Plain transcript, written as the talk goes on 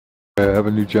I have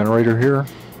a new generator here.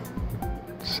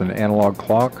 It's an analog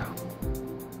clock.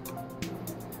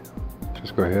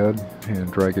 Just go ahead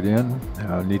and drag it in.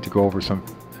 I need to go over some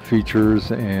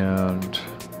features and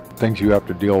things you have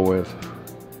to deal with.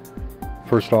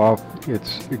 First off,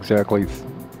 it's exactly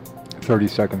 30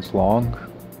 seconds long.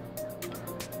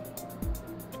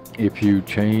 If you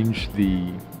change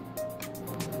the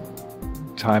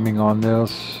timing on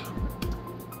this,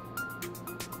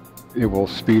 it will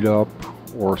speed up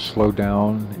or slow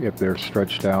down if they're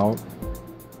stretched out.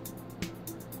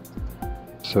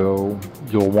 So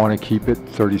you'll want to keep it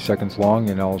 30 seconds long,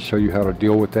 and I'll show you how to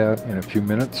deal with that in a few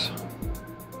minutes.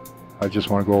 I just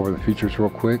want to go over the features real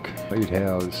quick. It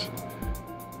has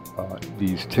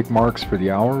these tick marks for the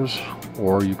hours,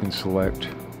 or you can select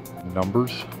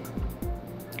numbers.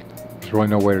 There's really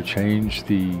no way to change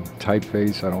the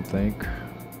typeface, I don't think.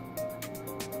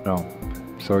 No.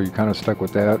 So you're kind of stuck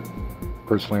with that.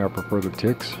 Personally, I prefer the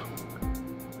ticks.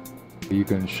 You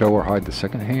can show or hide the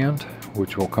second hand,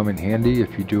 which will come in handy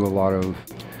if you do a lot of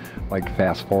like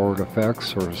fast forward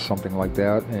effects or something like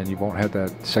that, and you won't have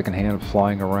that second hand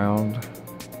flying around.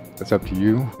 That's up to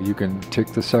you. You can tick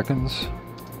the seconds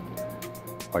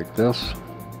like this,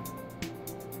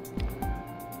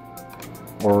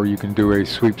 or you can do a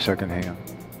sweep second hand.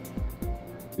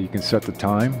 You can set the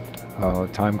time.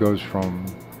 Time goes from,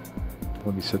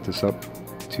 let me set this up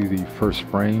to the first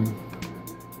frame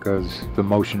because the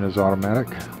motion is automatic.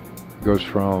 It goes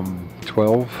from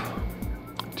 12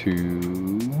 to,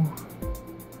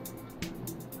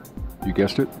 you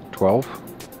guessed it, 12.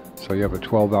 So you have a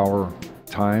 12-hour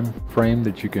time frame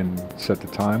that you can set the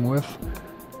time with.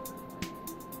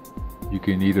 You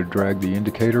can either drag the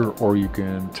indicator or you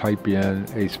can type in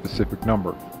a specific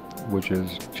number, which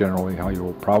is generally how you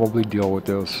will probably deal with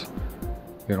this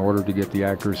in order to get the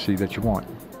accuracy that you want.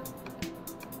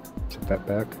 Set that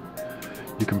back.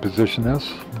 You can position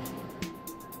this.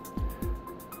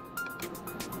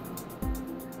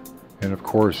 And of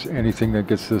course, anything that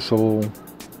gets this little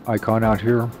icon out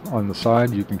here on the side,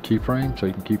 you can keyframe. So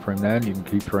you can keyframe that. You can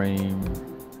keyframe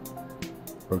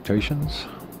rotations.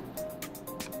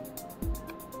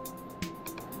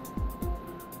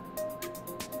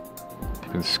 You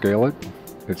can scale it.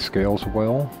 It scales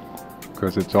well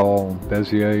because it's all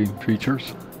Bezier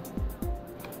features.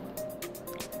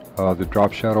 The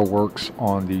drop shadow works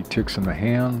on the ticks in the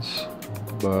hands,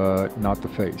 but not the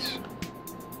face.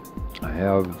 I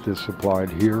have this applied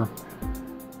here,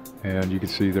 and you can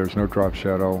see there's no drop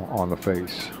shadow on the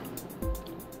face.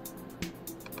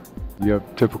 You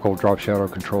have typical drop shadow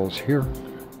controls here.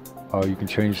 You can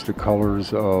change the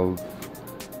colors of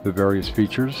the various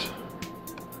features.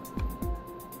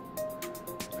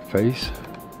 Face,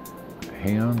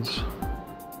 hands.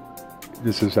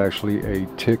 This is actually a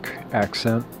tick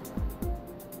accent.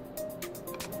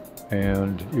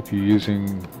 And if you're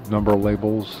using number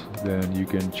labels, then you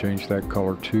can change that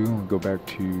color too, and go back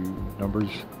to numbers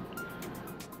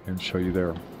and show you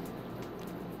there.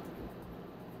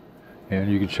 And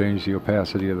you can change the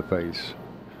opacity of the face.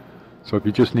 So if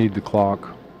you just need the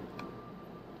clock,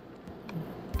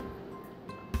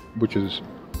 which is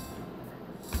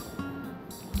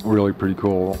really pretty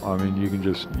cool. I mean, you can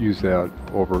just use that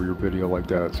over your video like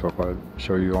that. So if I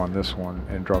show you on this one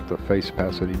and drop the face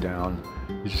opacity down,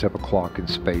 you just have a clock in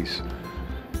space.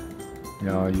 You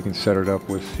know, you can set it up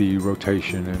with the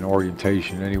rotation and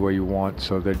orientation any way you want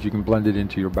so that you can blend it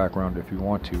into your background if you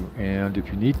want to. And if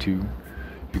you need to, you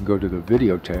can go to the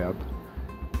video tab,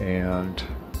 and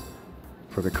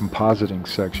for the compositing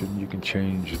section, you can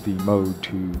change the mode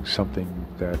to something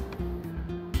that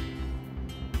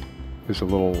is a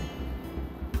little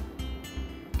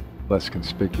less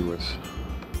conspicuous.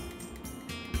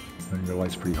 And your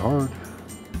light's pretty hard.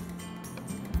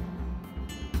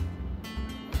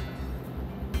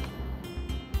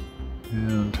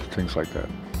 And things like that.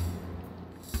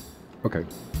 Okay,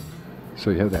 so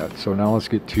you have that. So now let's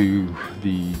get to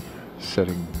the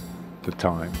setting the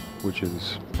time, which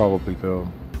is probably the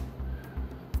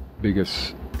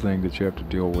biggest thing that you have to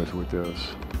deal with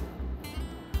this.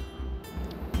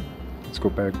 Let's go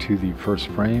back to the first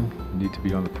frame. You need to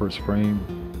be on the first frame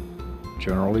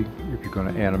generally if you're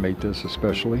going to animate this,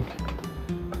 especially.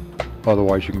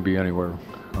 Otherwise you can be anywhere.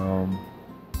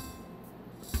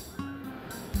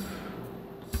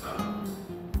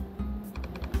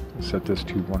 Set this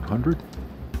to 100,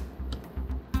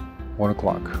 1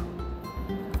 o'clock,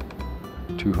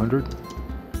 200,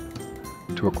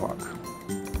 2 o'clock,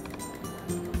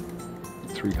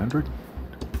 300,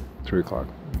 3 o'clock.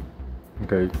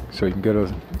 Okay, so you can get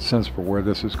a sense for where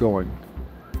this is going.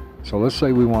 So let's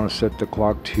say we want to set the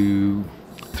clock to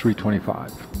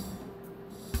 3:25.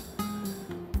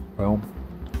 Well,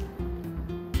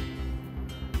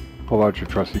 pull out your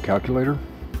trusty calculator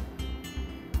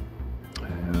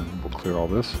and we'll clear all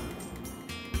this.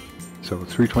 So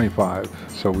 3:25,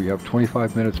 so we have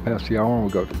 25 minutes past the hour, and we'll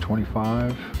go to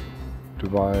 25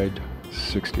 divide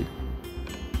 60.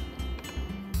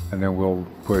 And then we'll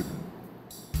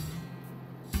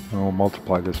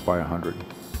multiply this by 100,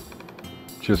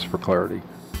 just for clarity.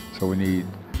 So we need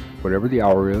whatever the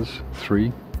hour is,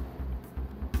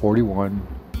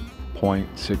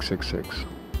 341.666.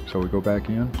 So we go back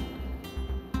in,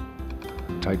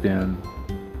 type in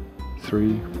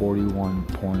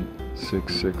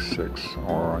 341.666,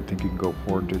 or I think you can go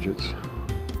 4 digits.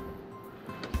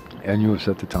 And you have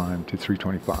set the time to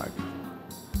 3:25.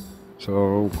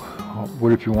 So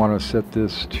what if you want to set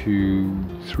this to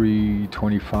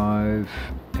 3:25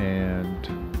 and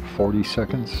 40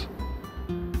 seconds?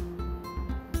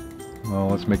 Well,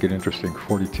 let's make it interesting.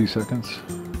 42 seconds.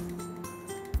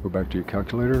 Go back to your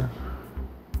calculator.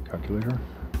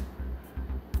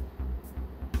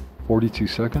 42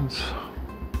 seconds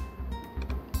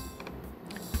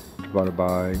divided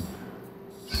by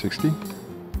 60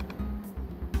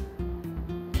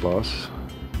 plus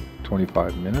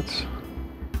 25 minutes.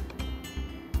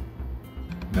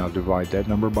 Now divide that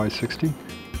number by 60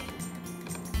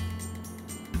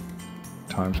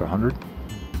 times 100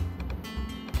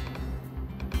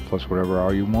 plus whatever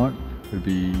hour you want. It would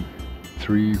be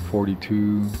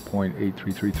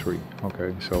 342.8333.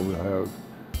 Okay, so we'll have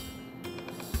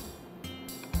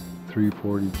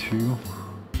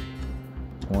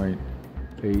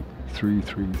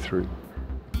 342.8333.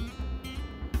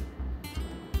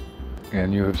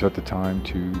 And you have set the time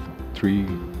to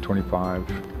 3:25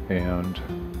 and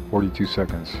 42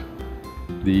 seconds.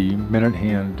 The minute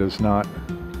hand does not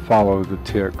follow the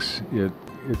ticks.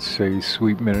 It's a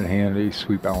sweep minute hand, a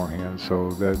sweep hour hand,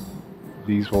 so that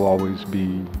these will always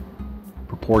be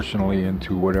proportionally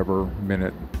into whatever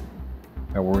minute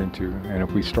that we're into. And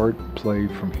if we start play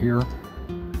from here,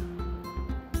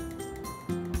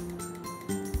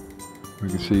 we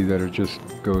can see that it just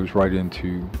goes right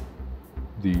into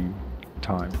the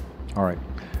time. All right.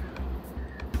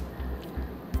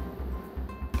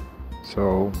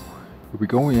 So if we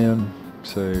go in,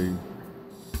 say,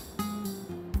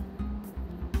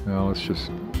 now let's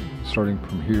just, starting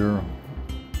from here,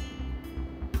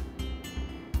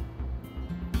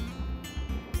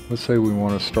 let's say we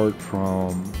want to start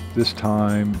from this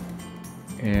time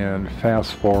and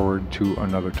fast forward to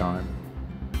another time.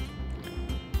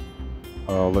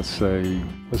 Let's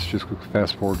just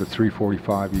fast forward to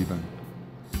 3:45 even.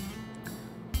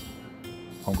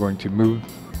 I'm going to move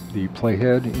the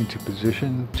playhead into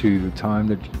position to the time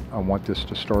that I want this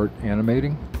to start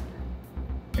animating,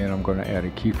 and I'm going to add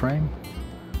a keyframe,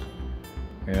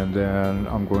 and then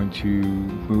I'm going to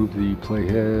move the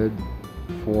playhead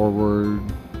forward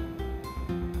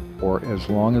for as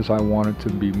long as I want it to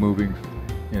be moving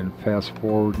in fast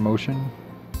forward motion,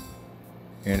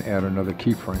 and add another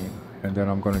keyframe, and then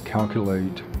I'm going to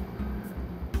calculate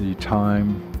the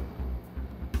time,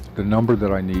 the number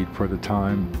that I need for the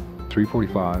time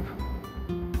 3:45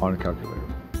 on a calculator.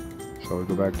 So I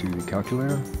go back to the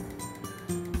calculator,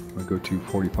 I go to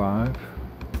 45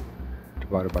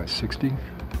 divided by 60.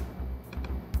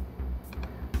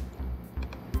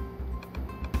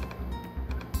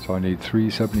 So I need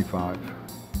 375.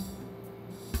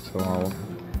 So I'll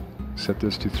set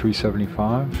this to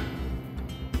 375.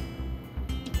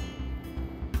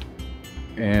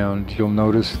 And you'll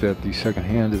notice that the second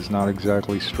hand is not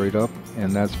exactly straight up,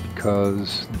 and that's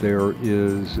because there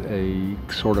is a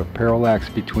sort of parallax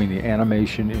between the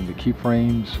animation in the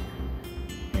keyframes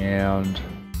and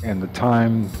the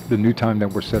time, the new time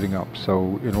that we're setting up.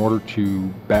 So in order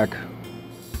to back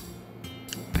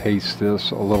pace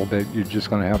this a little bit, you're just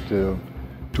going to have to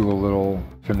do a little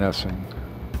finessing.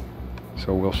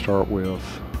 So we'll start with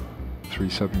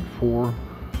 374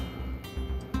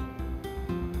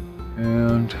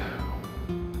 and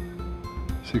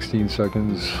 16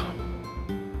 seconds.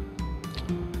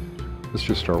 Let's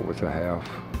just start with a half.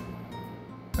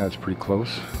 That's pretty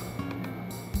close.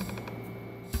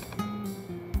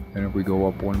 And if we go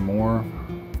up one more,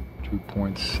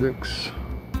 2.6,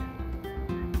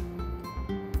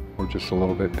 we're just a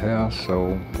little bit past,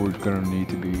 so we're going to need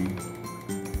to be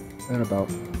at about,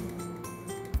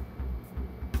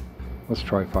 let's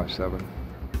try 5.7.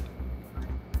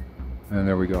 And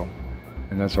there we go.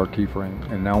 And that's our keyframe.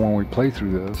 And now when we play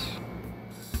through this,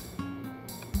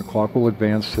 the clock will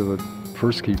advance to the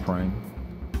first keyframe,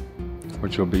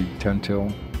 which will be 10 till,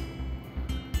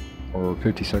 or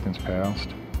 50 seconds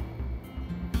past.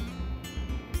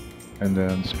 And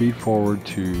then speed forward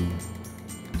to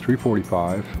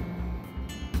 3:45,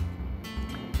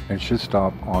 and it should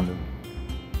stop on the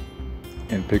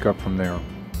and pick up from there.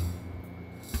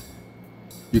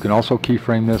 You can also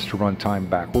keyframe this to run time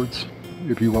backwards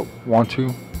if you want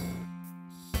to.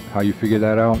 How you figure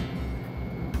that out,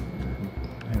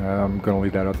 I'm going to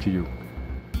leave that up to you.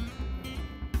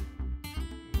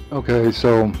 Okay,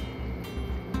 so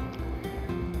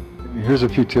here's a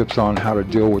few tips on how to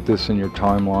deal with this in your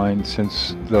timeline,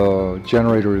 since the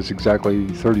generator is exactly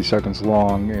 30 seconds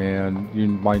long and you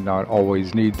might not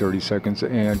always need 30 seconds,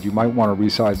 and you might want to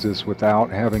resize this without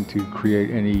having to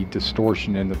create any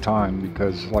distortion in the time,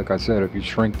 because like I said, if you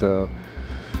shrink the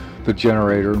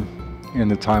generator in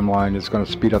the timeline, it's going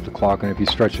to speed up the clock, and if you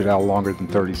stretch it out longer than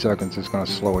 30 seconds, it's going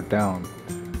to slow it down.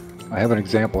 I have an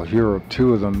example here of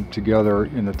two of them together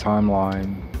in the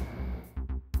timeline.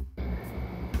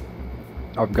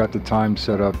 I've got the time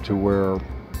set up to where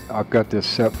I've got this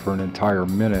set for an entire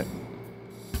minute,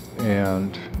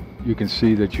 and you can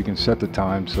see that you can set the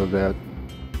time so that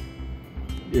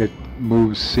it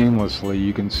moves seamlessly.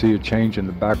 You can see a change in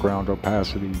the background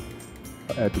opacity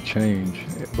at the change,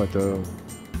 but the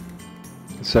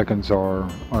seconds are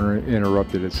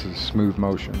uninterrupted. It's a smooth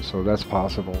motion, so that's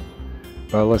possible.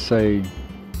 But let's say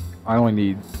I only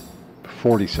need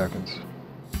 40 seconds.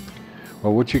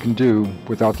 Well, what you can do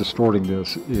without distorting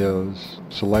this is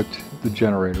select the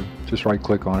generator, just right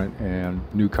click on it and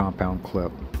new compound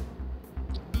clip.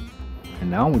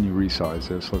 And now when you resize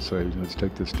this, let's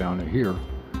take this down to here.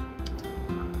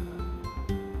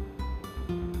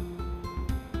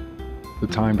 The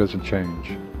time doesn't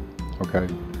change,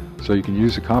 okay? So you can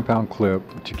use a compound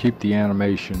clip to keep the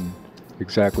animation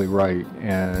exactly right,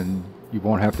 and you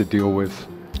won't have to deal with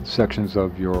sections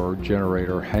of your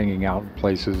generator hanging out in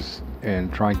places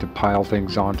and trying to pile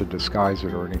things on to disguise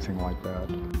it or anything like that.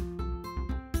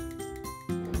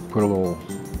 Put a little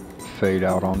fade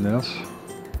out on this.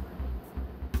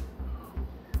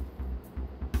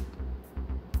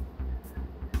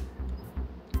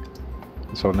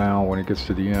 So now when it gets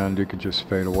to the end, it can just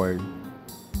fade away.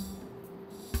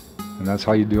 And that's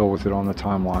how you deal with it on the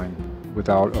timeline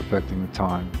without affecting the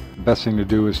time. The best thing to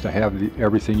do is to have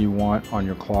everything you want on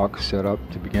your clock set up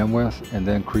to begin with, and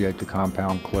then create the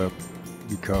compound clip,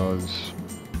 because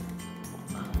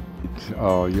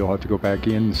you'll have to go back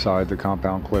inside the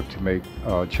compound clip to make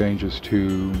changes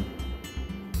to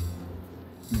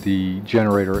the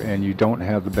generator, and you don't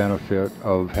have the benefit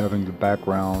of having the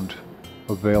background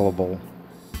available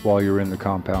while you're in the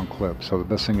compound clip. So the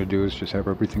best thing to do is just have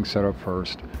everything set up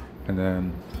first, and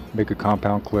then make a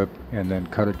compound clip, and then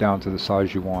cut it down to the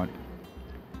size you want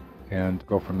and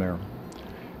go from there.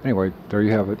 Anyway, there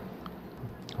you have it.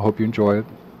 I hope you enjoy it.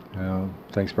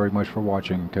 Thanks very much for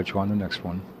watching. Catch you on the next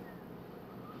one.